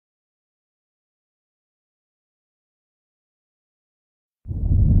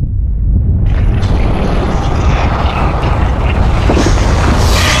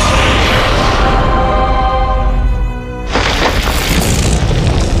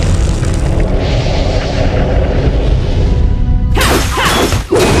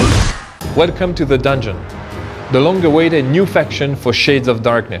Welcome to the Dungeon, the long-awaited new faction for Shades of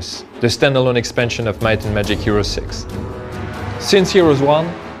Darkness, the standalone expansion of Might and Magic Heroes 6. Since Heroes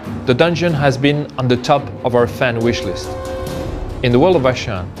 1, the Dungeon has been on the top of our fan wishlist. In the world of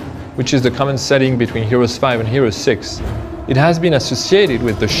Ashan, which is the common setting between Heroes 5 and Heroes 6, it has been associated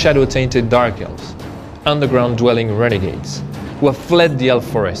with the shadow-tainted Dark Elves, underground-dwelling renegades, who have fled the Elf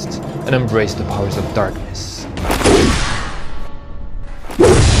Forest and embraced the powers of darkness.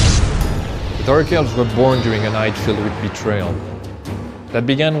 The Dark Elves were born during a night filled with betrayal. That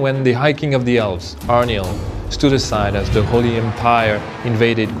began when the High King of the Elves, Arniel, stood aside as the Holy Empire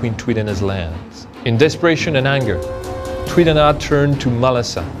invaded Queen Twidena's lands. In desperation and anger, Twidena turned to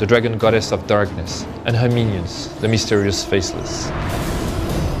Malassa, the dragon goddess of darkness, and her minions, the mysterious Faceless.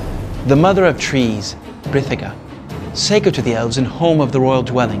 The Mother of Trees, Brithiga, sacred to the elves and home of the royal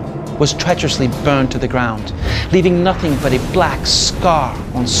dwelling, was treacherously burned to the ground, leaving nothing but a black scar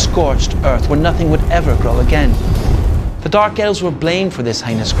on scorched earth where nothing would ever grow again. The Dark Elves were blamed for this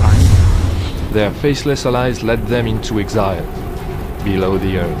heinous crime. Their faceless allies led them into exile, below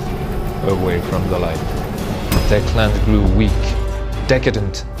the earth, away from the light. Their clans grew weak,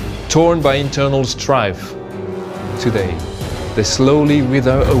 decadent, torn by internal strife. Today, they slowly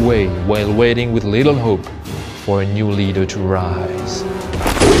wither away while waiting with little hope for a new leader to rise.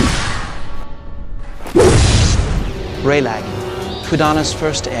 Raylag, Twidena's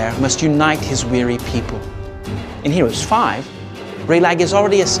first heir, must unite his weary people. In Heroes 5, Raylag is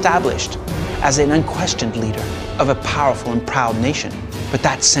already established as an unquestioned leader of a powerful and proud nation, but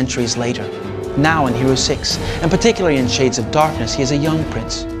that's centuries later. Now in Heroes 6, and particularly in Shades of Darkness, he is a young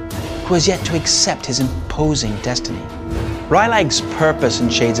prince who has yet to accept his imposing destiny. Raylag's purpose in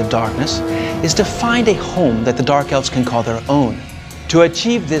Shades of Darkness is to find a home that the Dark Elves can call their own. To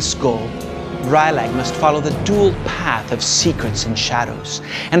achieve this goal, Raylag must follow the dual path of secrets and shadows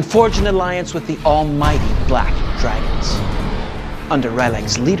and forge an alliance with the almighty Black Dragons. Under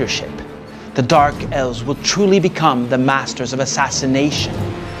Raylag's leadership, the Dark Elves will truly become the masters of assassination,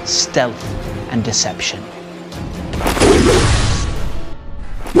 stealth, and deception.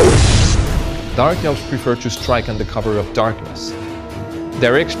 Dark Elves prefer to strike under cover of darkness.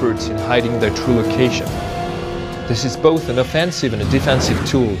 They're experts in hiding their true location. This is both an offensive and a defensive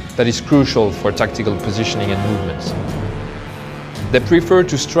tool that is crucial for tactical positioning and movements. They prefer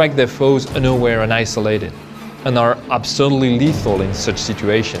to strike their foes unaware and isolated, and are absolutely lethal in such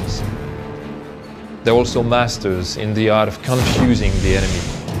situations. They're also masters in the art of confusing the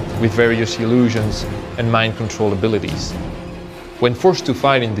enemy with various illusions and mind control abilities. When forced to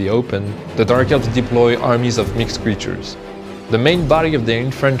fight in the open, the Dark Elves deploy armies of mixed creatures. The main body of their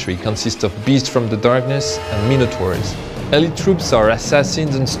infantry consists of beasts from the darkness and minotaurs. Elite troops are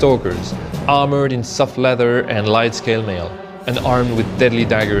assassins and stalkers, armored in soft leather and light scale mail, and armed with deadly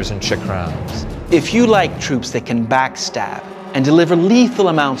daggers and chakrams. If you like troops that can backstab and deliver lethal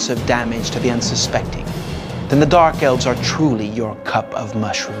amounts of damage to the unsuspecting, then the Dark Elves are truly your cup of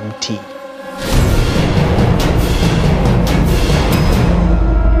mushroom tea.